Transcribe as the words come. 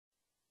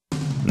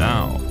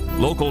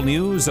Local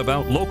news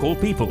about local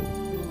people.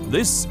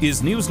 This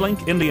is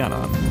Newslink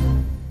Indiana.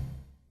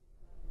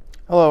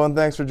 Hello and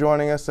thanks for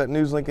joining us at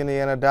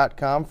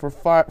newslinkindiana.com for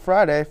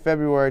Friday,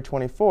 February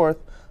 24th.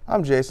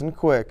 I'm Jason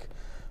Quick.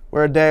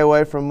 We're a day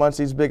away from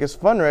Muncie's biggest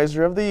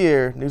fundraiser of the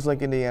year.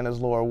 Newslink Indiana's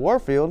Laura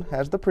Warfield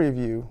has the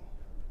preview.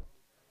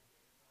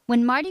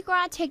 When Mardi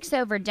Gras takes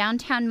over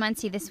downtown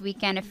Muncie this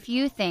weekend, a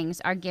few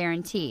things are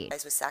guaranteed.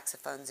 With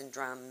saxophones and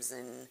drums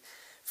and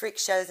freak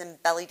shows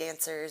and belly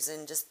dancers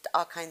and just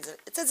all kinds of,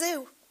 it's a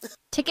zoo.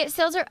 Ticket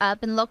sales are up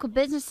and local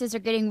businesses are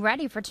getting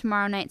ready for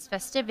tomorrow night's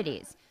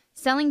festivities,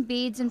 selling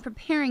beads and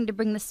preparing to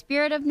bring the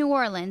spirit of New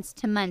Orleans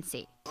to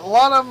Muncie. A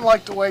lot of them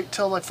like to wait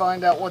till they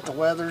find out what the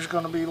weather's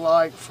going to be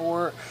like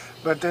for it,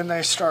 but then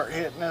they start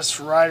hitting us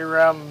right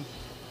around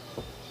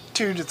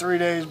 2 to 3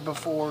 days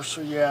before,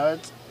 so yeah,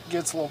 it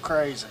gets a little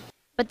crazy.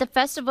 But the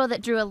festival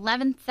that drew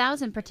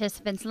 11,000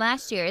 participants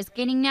last year is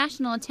gaining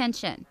national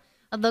attention.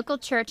 A local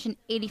church and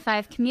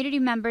 85 community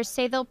members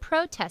say they'll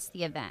protest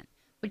the event,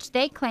 which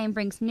they claim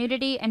brings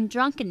nudity and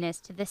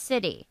drunkenness to the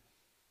city.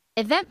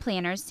 Event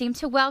planners seem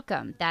to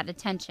welcome that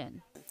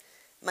attention.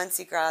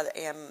 Muncie Gras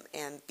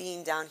and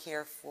being down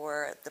here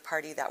for the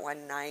party that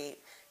one night,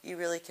 you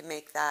really can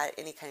make that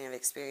any kind of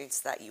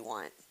experience that you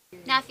want.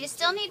 Now, if you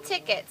still need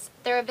tickets,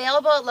 they're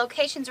available at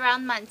locations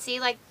around Muncie,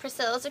 like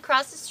Priscilla's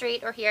across the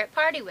street or here at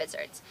Party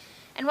Wizards.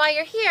 And while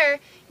you're here,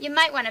 you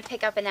might want to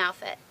pick up an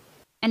outfit.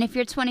 And if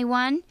you're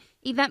 21,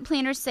 event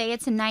planners say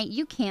it's a night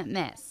you can't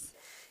miss.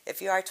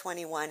 If you are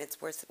 21,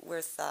 it's worth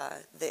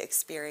the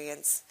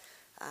experience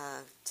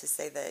to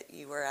say that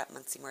you were at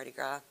Muncie Mardi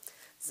Gras.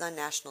 It's on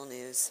national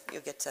news.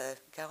 You'll get to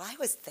go, I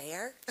was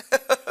there.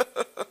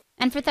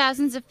 And for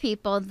thousands of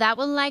people, that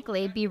will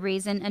likely be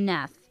reason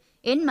enough.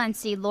 In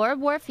Muncie, Laura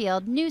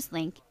Warfield,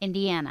 Newslink,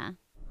 Indiana.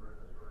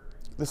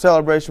 The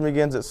celebration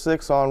begins at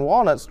 6 on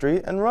Walnut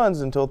Street and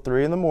runs until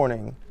 3 in the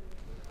morning.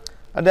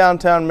 A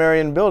downtown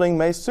Marion building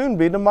may soon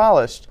be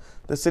demolished.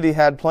 The city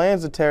had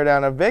plans to tear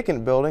down a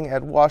vacant building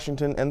at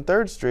Washington and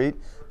 3rd Street.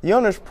 The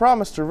owners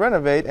promised to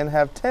renovate and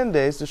have 10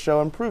 days to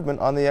show improvement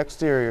on the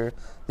exterior.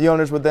 The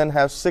owners would then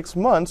have 6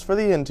 months for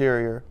the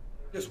interior.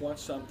 Just want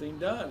something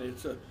done.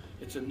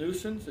 It's a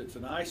nuisance. It's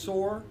an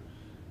eyesore.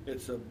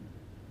 It's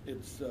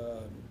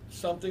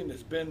something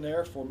that's been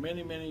there for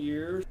many, many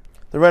years.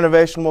 The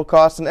renovation will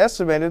cost an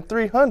estimated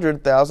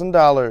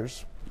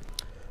 $300,000.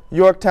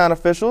 Yorktown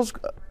officials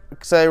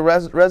say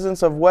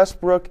residents of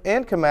Westbrook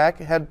and Cammack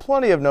had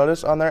plenty of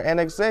notice on their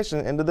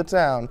annexation into the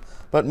town,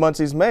 but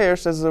Muncie's mayor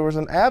says there was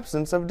an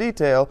absence of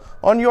detail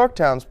on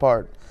Yorktown's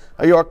part.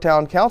 A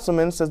Yorktown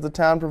councilman says the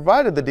town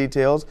provided the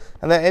details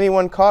and that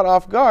anyone caught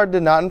off guard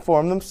did not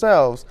inform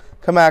themselves.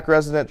 Cammack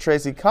resident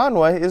Tracy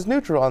Conway is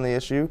neutral on the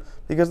issue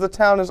because the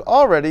town is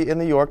already in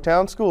the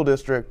Yorktown School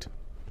District.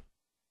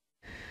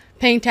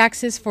 Paying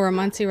taxes for a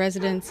Muncie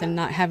residents and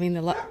not having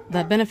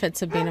the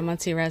benefits of being a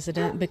Muncie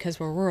resident because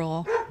we're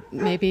rural,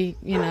 maybe,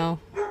 if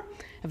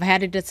I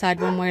had to decide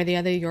one way or the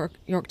other,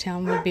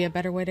 Yorktown would be a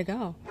better way to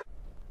go.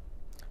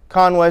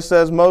 Conway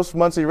says most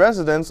Muncie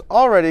residents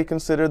already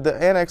considered the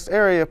annexed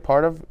area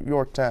part of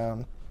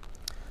Yorktown.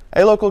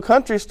 A local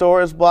country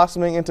store is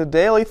blossoming into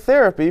daily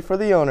therapy for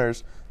the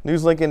owners.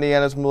 Newslink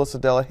Indiana's Melissa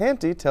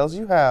Delahanty tells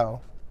you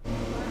how.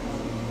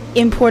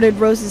 Imported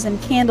roses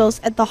and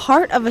candles at the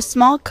heart of a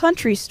small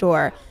country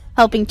store,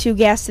 helping two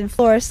Gaston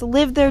florists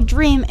live their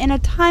dream in a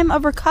time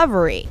of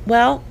recovery.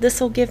 Well, this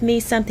will give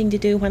me something to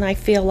do when I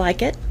feel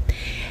like it,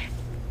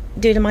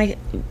 due to my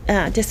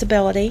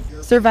disability.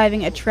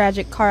 Surviving a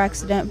tragic car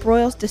accident,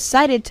 Broyles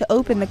decided to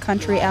open the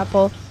Country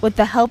Apple with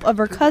the help of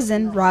her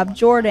cousin, Rob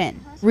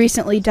Jordan.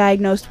 Recently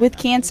diagnosed with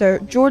cancer,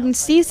 Jordan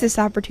sees this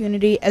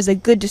opportunity as a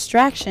good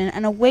distraction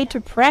and a way to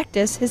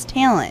practice his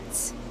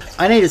talents.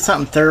 I needed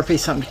therapy,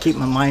 something to keep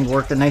my mind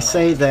working. They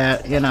say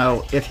that,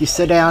 if you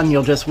sit down,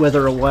 you'll just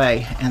wither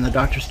away. And the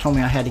doctors told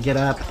me I had to get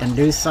up and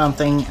do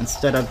something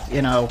instead of,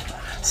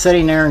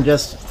 sitting there and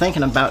just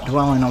thinking about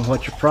dwelling on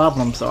what your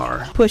problems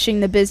are.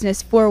 Pushing the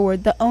business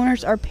forward, the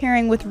owners are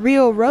pairing with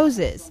Rio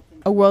Roses,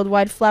 a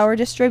worldwide flower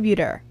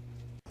distributor.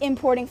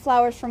 Importing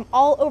flowers from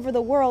all over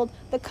the world,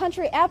 the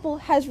Country Apple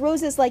has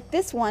roses like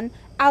this one,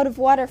 out of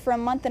water for a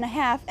month and a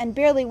half and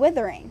barely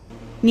withering.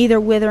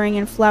 Neither withering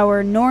in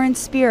flower nor in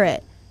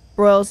spirit,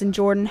 Broyles and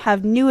Jordan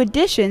have new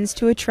additions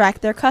to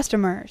attract their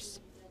customers.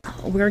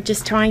 We're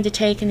just trying to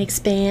take and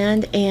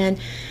expand, and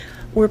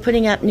we're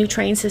putting up new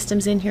train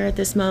systems in here at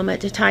this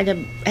moment to try to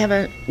have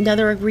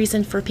another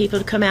reason for people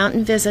to come out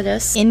and visit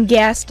us. In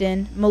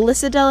Gaston,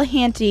 Melissa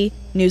Delahanty,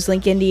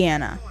 Newslink,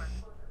 Indiana.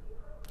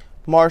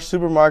 Marsh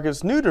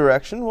Supermarkets' new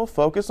direction will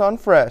focus on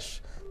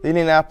fresh. The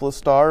Indianapolis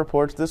Star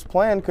reports this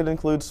plan could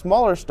include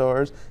smaller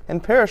stores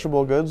and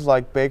perishable goods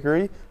like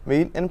bakery,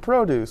 meat, and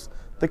produce.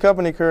 The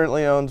company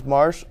currently owns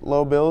Marsh,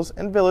 Low Bills,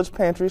 and Village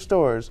Pantry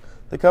stores.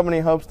 The company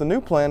hopes the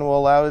new plan will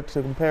allow it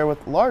to compare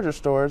with larger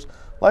stores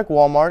like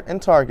Walmart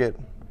and Target.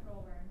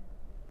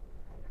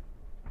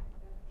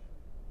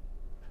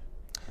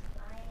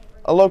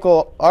 A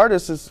local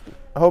artist is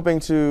hoping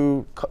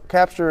to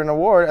capture an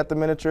award at the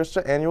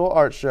Minnetrista Annual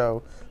Art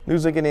Show.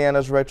 Newslink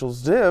Indiana's Rachel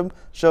Zibb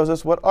shows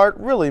us what art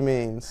really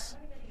means.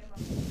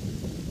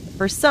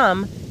 For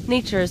some,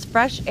 nature is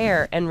fresh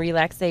air and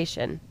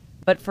relaxation.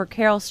 But for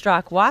Carol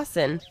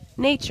Strock-Wasson,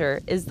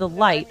 nature is the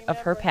light of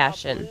her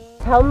passion.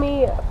 Tell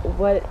me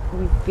what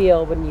you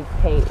feel when you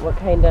paint. What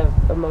kind of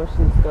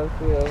emotions go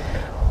through you?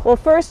 Well,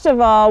 first of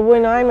all,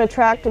 when I'm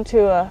attracted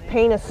to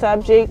paint a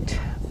subject,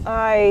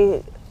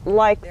 I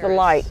like the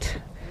light.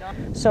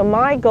 So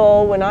my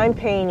goal when I'm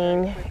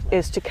painting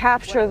is to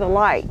capture the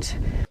light.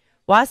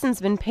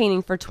 Wasson's been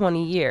painting for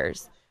 20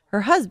 years.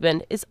 Her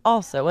husband is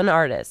also an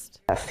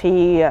artist. Yes,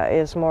 he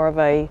is more of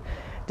a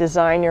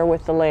designer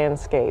with the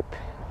landscape,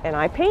 and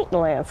I paint the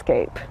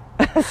landscape.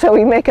 So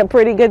we make a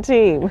pretty good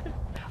team.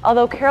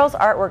 Although Carol's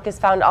artwork is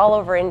found all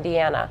over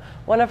Indiana,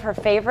 one of her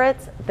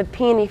favorites, the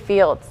Peony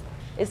Fields,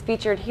 is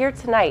featured here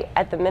tonight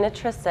at the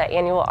Minnetrista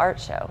Annual Art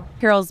Show.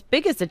 Carol's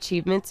biggest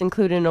achievements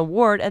include an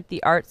award at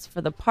the Arts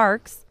for the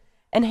Parks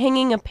and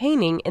hanging a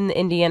painting in the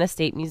Indiana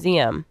State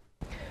Museum.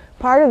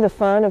 Part of the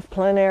fun of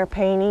plein air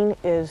painting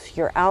is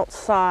you're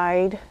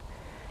outside,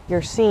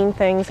 you're seeing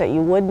things that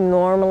you wouldn't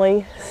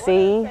normally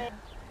see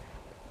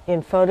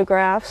in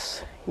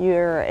photographs.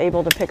 You're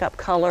able to pick up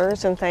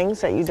colors and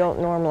things that you don't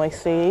normally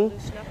see.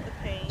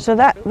 So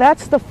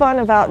that's the fun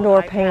of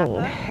outdoor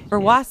painting. For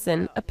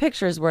Wasson, a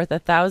picture is worth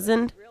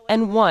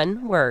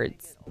 1,001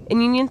 words.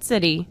 In Union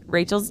City,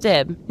 Rachel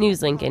Zibb,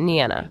 Newslink,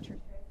 Indiana.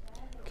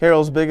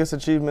 Carol's biggest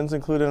achievements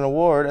include an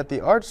award at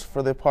the Arts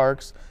for the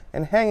Parks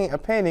and hanging a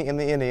painting in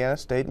the Indiana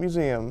State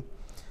Museum.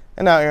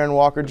 And now Aaron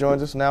Walker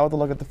joins us now with a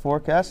look at the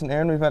forecast. And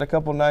Aaron, we've had a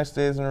couple nice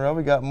days in a row.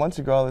 We got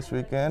Muncie Gras this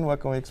weekend. What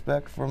can we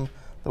expect from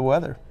the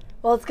weather?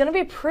 Well, it's going to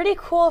be pretty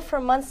cool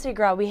for Muncie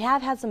Gras. We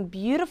have had some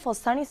beautiful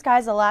sunny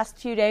skies the last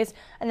few days,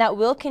 and that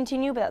will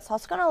continue, but that's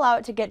also going to allow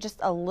it to get just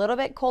a little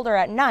bit colder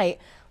at night,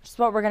 which is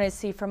what we're going to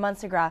see for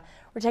Muncie Gras.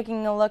 We're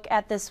taking a look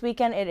at this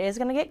weekend. It is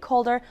going to get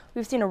colder.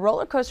 We've seen a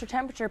roller coaster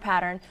temperature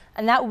pattern,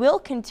 and that will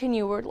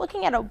continue. We're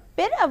looking at a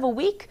bit of a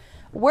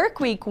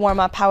work week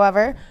warm-up,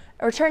 however,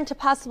 a return to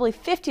possibly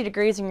 50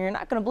 degrees, and you're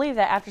not going to believe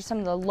that after some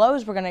of the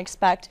lows we're going to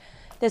expect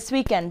this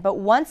weekend. But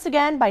once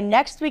again, by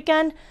next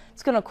weekend,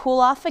 it's going to cool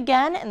off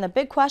again, and the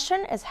big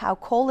question is how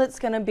cold it's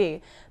going to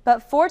be.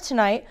 But for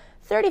tonight,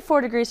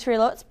 34 degrees for your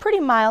low. It's pretty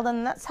mild,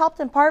 and that's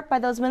helped in part by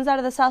those winds out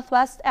of the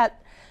southwest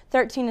at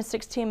 13 to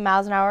 16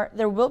 miles an hour.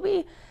 There will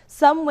be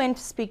some wind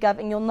to speak of,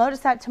 and you'll notice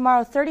that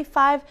tomorrow,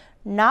 35,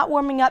 not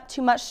warming up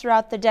too much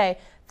throughout the day.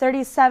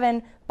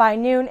 37 by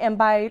noon, and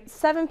by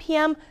 7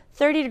 p.m.,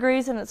 30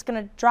 degrees, and it's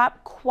going to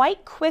drop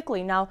quite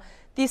quickly. Now,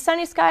 these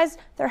sunny skies,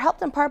 they're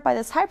helped in part by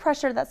this high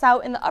pressure that's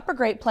out in the upper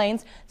Great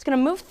Plains. It's going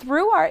to move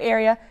through our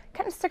area,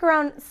 kind of stick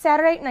around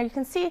Saturday. Now you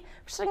can see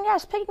we're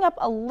picking up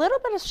a little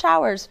bit of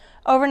showers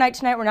overnight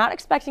tonight. We're not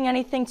expecting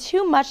anything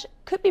too much.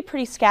 Could be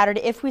pretty scattered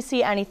if we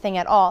see anything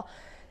at all.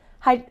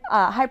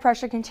 High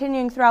pressure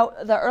continuing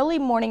throughout the early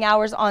morning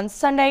hours on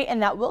Sunday,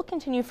 and that will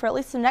continue for at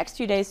least the next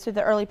few days through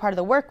the early part of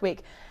the work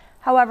week.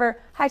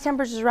 However, high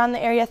temperatures around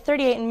the area,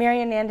 38 in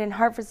Marion and in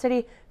Hartford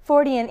City,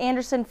 40 in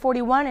Anderson,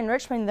 41 in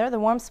Richmond. They're the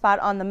warm spot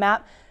on the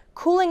map.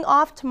 Cooling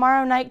off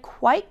tomorrow night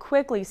quite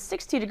quickly,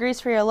 60 degrees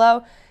for your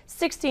low,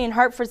 60 in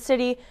Hartford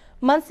City.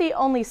 Muncie,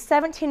 only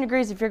 17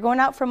 degrees. If you're going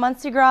out for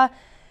Muncie Gras,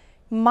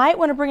 might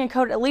want to bring a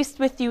coat at least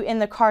with you in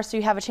the car so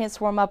you have a chance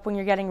to warm up when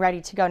you're getting ready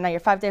to go. Now your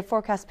 5-day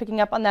forecast picking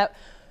up on that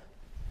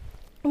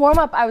warm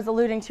up I was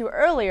alluding to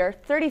earlier.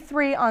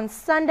 33 on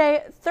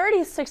Sunday,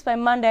 36 by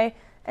Monday,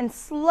 and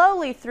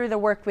slowly through the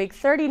work week,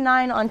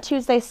 39 on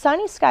Tuesday.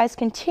 Sunny skies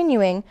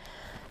continuing,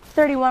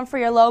 31 for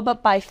your low,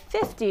 but by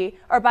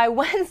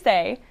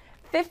Wednesday,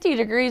 50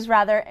 degrees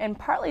rather, and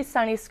partly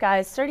sunny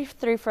skies,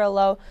 33 for a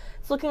low.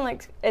 It's looking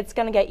like it's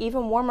going to get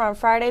even warmer on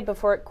Friday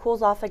before it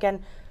cools off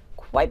again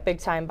quite big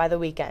time by the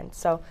weekend.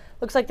 So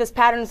looks like this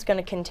pattern is going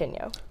to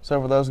continue.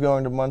 So for those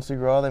going to Muncie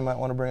Gras, they might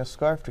want to bring a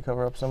scarf to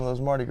cover up some of those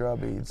Mardi Gras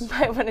beads.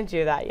 Might want to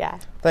do that, yeah.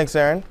 Thanks,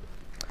 Aaron.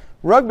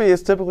 Rugby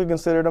is typically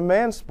considered a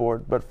man's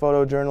sport, but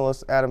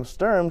photojournalist Adam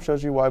Sturm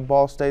shows you why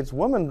Ball State's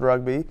women's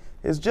rugby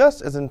is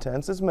just as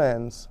intense as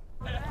men's.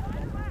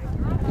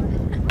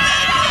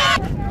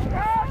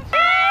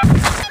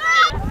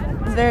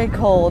 It's very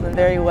cold and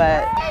very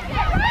wet.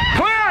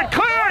 Clear it,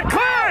 clear it,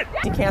 clear it!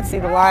 You can't see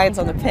the lines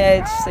on the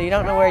pitch, so you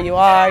don't know where you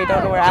are, you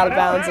don't know where out of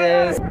bounds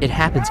is. It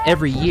happens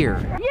every year.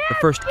 The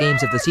first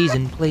games of the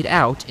season played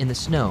out in the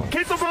snow.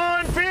 Keep the ball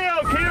in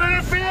field, keep it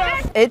in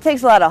field! It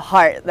takes a lot of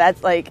heart.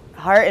 That's like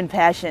heart and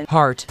passion.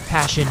 Heart,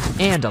 passion,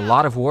 and a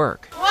lot of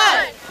work.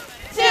 1,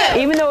 2.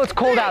 Even though it's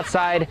cold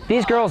outside,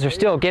 these girls are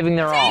still giving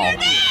their all.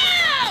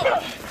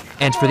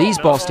 And for these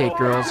Ball State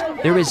girls,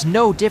 there is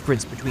no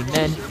difference between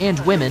men and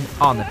women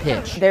on the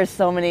pitch. There's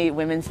so many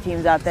women's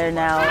teams out there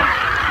now.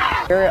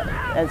 They're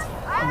as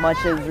much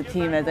as a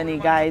team as any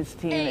guy's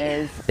team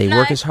is. They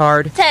work as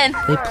hard, 10.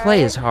 They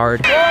play as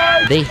hard,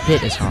 they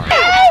hit as hard.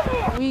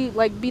 We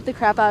beat the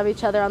crap out of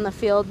each other on the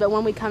field, but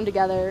when we come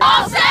together,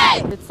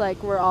 it's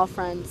like we're all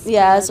friends.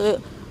 Yeah,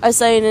 so our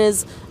saying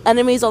is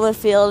enemies on the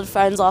field,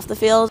 friends off the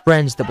field.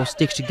 Friends that will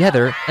stick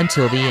together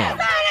until the end.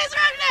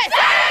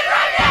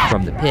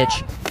 From the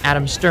pitch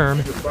Adam Sturm,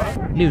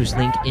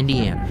 Newslink,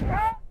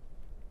 Indiana.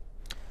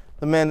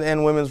 The men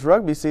and women's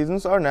rugby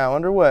seasons are now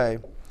underway.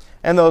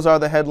 And those are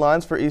the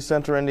headlines for East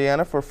Central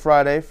Indiana for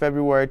Friday,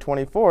 February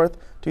 24th,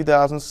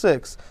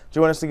 2006.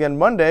 Join us again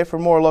Monday for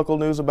more local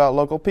news about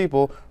local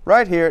people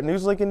right here at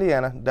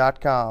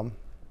newslinkindiana.com.